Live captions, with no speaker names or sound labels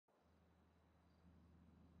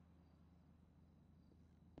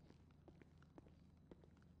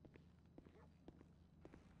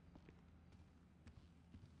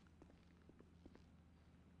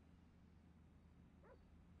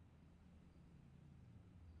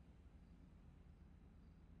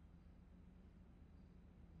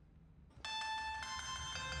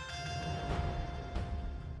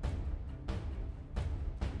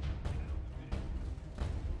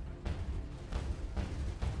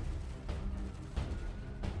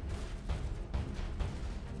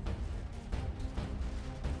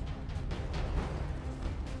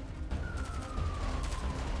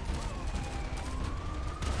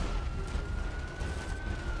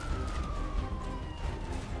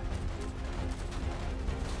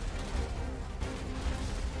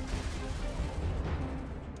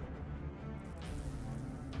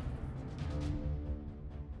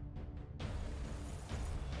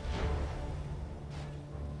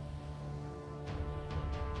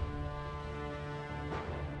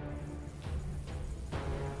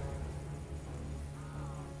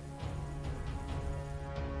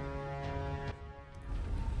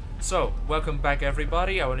So, welcome back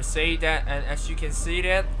everybody. I want to say that, and as you can see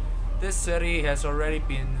that, this city has already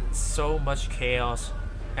been so much chaos,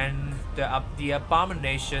 and the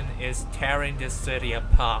abomination is tearing this city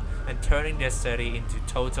apart and turning this city into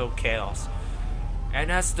total chaos. And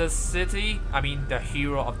as the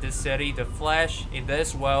hero of this city, the Flash in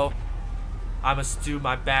this world, I must do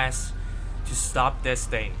my best to stop this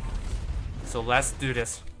thing. So let's do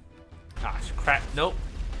this. Gosh, crap, nope.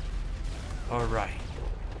 Alright.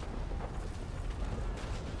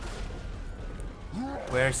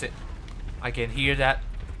 Where is it? I can hear that.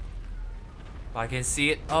 I can see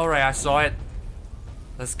it. Alright, I saw it.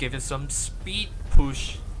 Let's give it some speed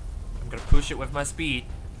push. I'm gonna push it with my speed.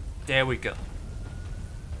 There we go.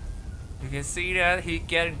 You can see that he's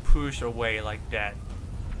getting pushed away like that.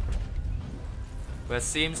 But it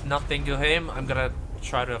seems nothing to him. I'm gonna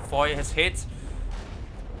try to avoid his hits.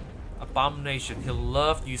 Abomination, he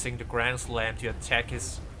loved using the Grand Slam to attack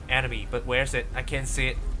his enemy. But where's it? I can't see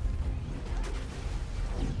it.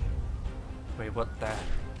 Wait, what the?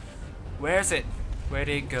 Where's it? Where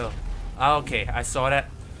did it go? Ah, okay, I saw that.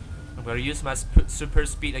 I'm gonna use my super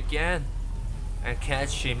speed again and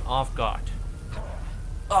catch him off guard.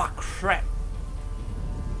 Oh crap!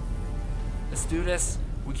 Let's do this.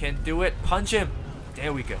 We can do it. Punch him.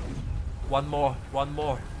 There we go. One more. One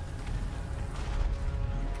more.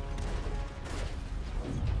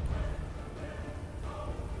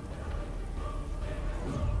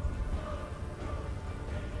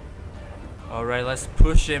 Alright, let's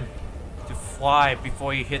push him to fly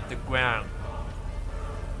before he hit the ground.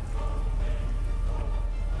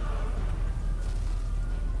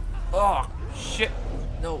 Oh, shit.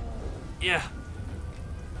 No. Yeah.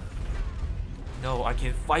 No, I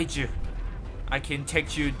can fight you. I can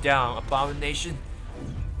take you down, Abomination.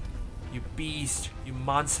 You beast. You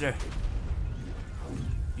monster.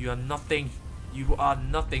 You are nothing. You are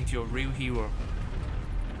nothing to a real hero.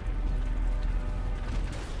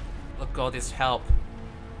 Look, all this help.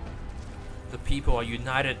 The people are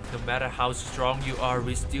united. No matter how strong you are,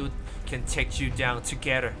 we still can take you down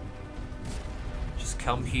together. Just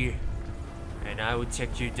come here, and I will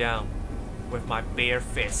take you down with my bare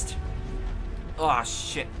fist. Oh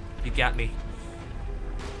shit, you got me.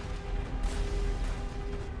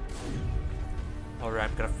 Alright,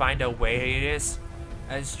 I'm gonna find out where he is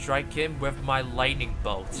and strike him with my lightning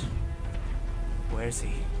bolt. Where is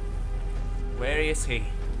he? Where is he?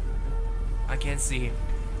 I can't see him.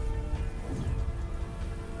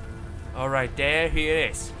 Alright, there he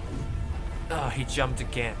is. Oh, he jumped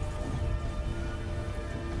again.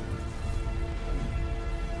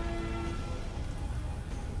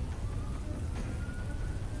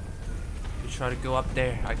 You try to go up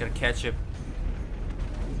there. I gotta catch him.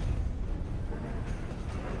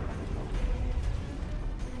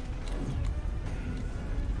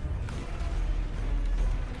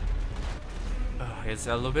 It's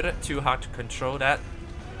a little bit too hard to control that.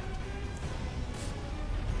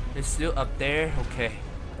 He's still up there. Okay.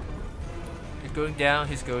 He's going down.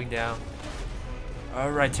 He's going down.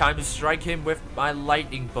 Alright, time to strike him with my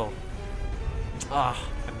lightning bolt. Ah,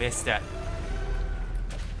 I missed that.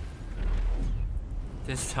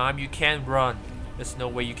 This time you can't run. There's no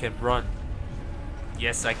way you can run.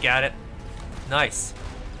 Yes, I got it. Nice.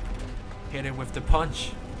 Hit him with the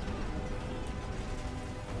punch.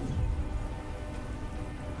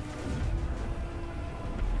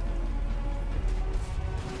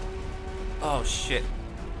 Oh shit.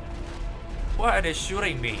 Why are they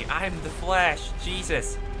shooting me? I'm the Flash.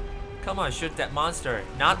 Jesus. Come on, shoot that monster.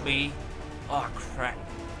 Not me. Oh crap.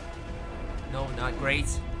 No, not great.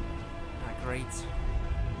 Not great.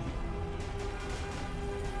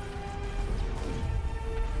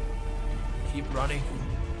 Keep running.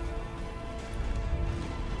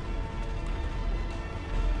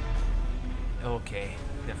 Okay,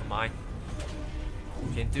 never mind.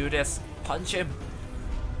 We can do this. Punch him.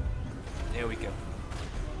 There we go.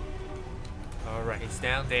 Alright, he's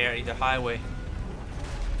down there in the highway.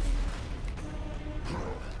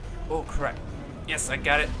 Oh crap. Yes, I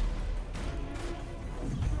got it.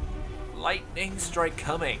 Lightning strike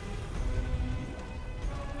coming.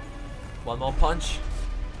 One more punch.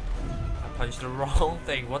 I punched the wrong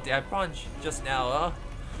thing. What did I punch just now, huh?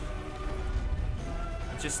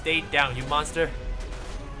 Just stay down, you monster.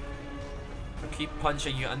 I'll keep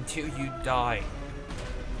punching you until you die.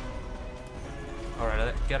 Alright,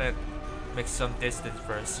 I gotta make some distance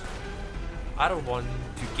first. I don't want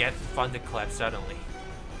to get thunderclap suddenly.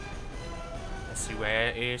 Let's see where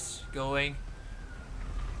it is going.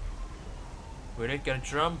 Where it gonna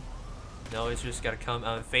drum? No, it's just gotta come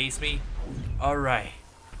out and face me. Alright.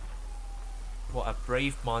 What a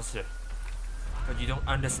brave monster. But you don't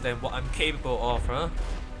understand what I'm capable of, huh?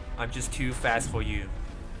 I'm just too fast for you.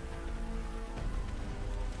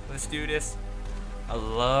 Let's do this. I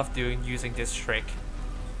love using this trick.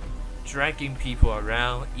 Dragging people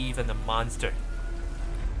around, even a monster.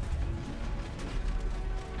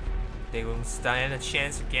 They won't stand a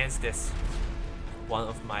chance against this. One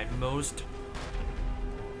of my most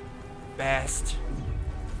best.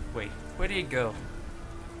 Wait, where did he go?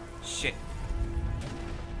 Shit.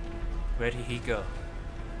 Where did he go?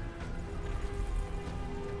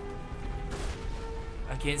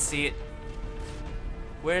 I can't see it.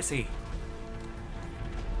 Where is he?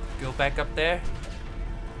 Go back up there.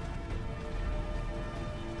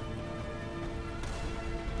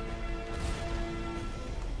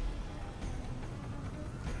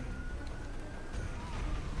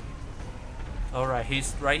 Alright,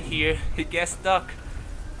 he's right here. He gets stuck.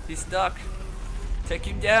 He's stuck. Take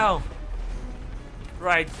him down.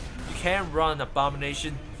 Right, you can't run,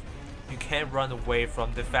 Abomination. You can't run away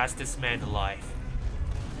from the fastest man alive.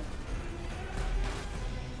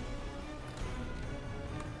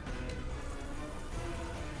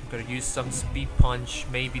 I'm gonna use some speed punch,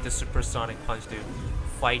 maybe the supersonic punch to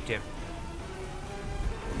fight him.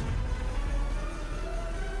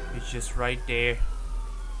 He's just right there.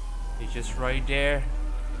 He's just right there.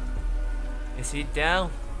 Is he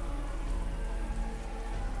down?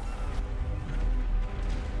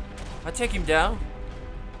 I take him down.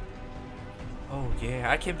 Oh yeah,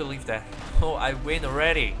 I can't believe that. Oh, I win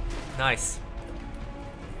already. Nice.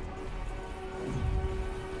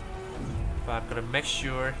 But I'm gonna make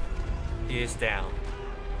sure he is down.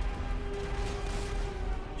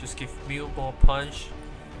 Just give me a more punch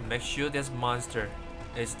and make sure this monster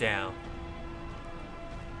is down.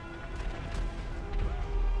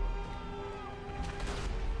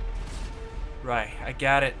 Right, I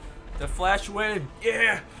got it. The Flash win!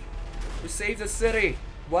 Yeah! We saved the city!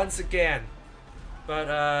 Once again.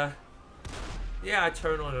 But, yeah, I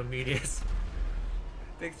turn on the medias.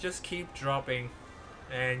 They just keep dropping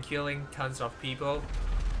and killing tons of people.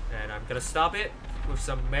 And I'm gonna stop it with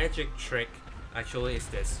some magic trick. Actually, it's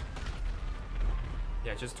this.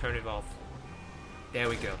 Yeah, just turn it off. There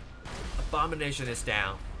we go. Abomination is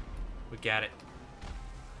down. We got it.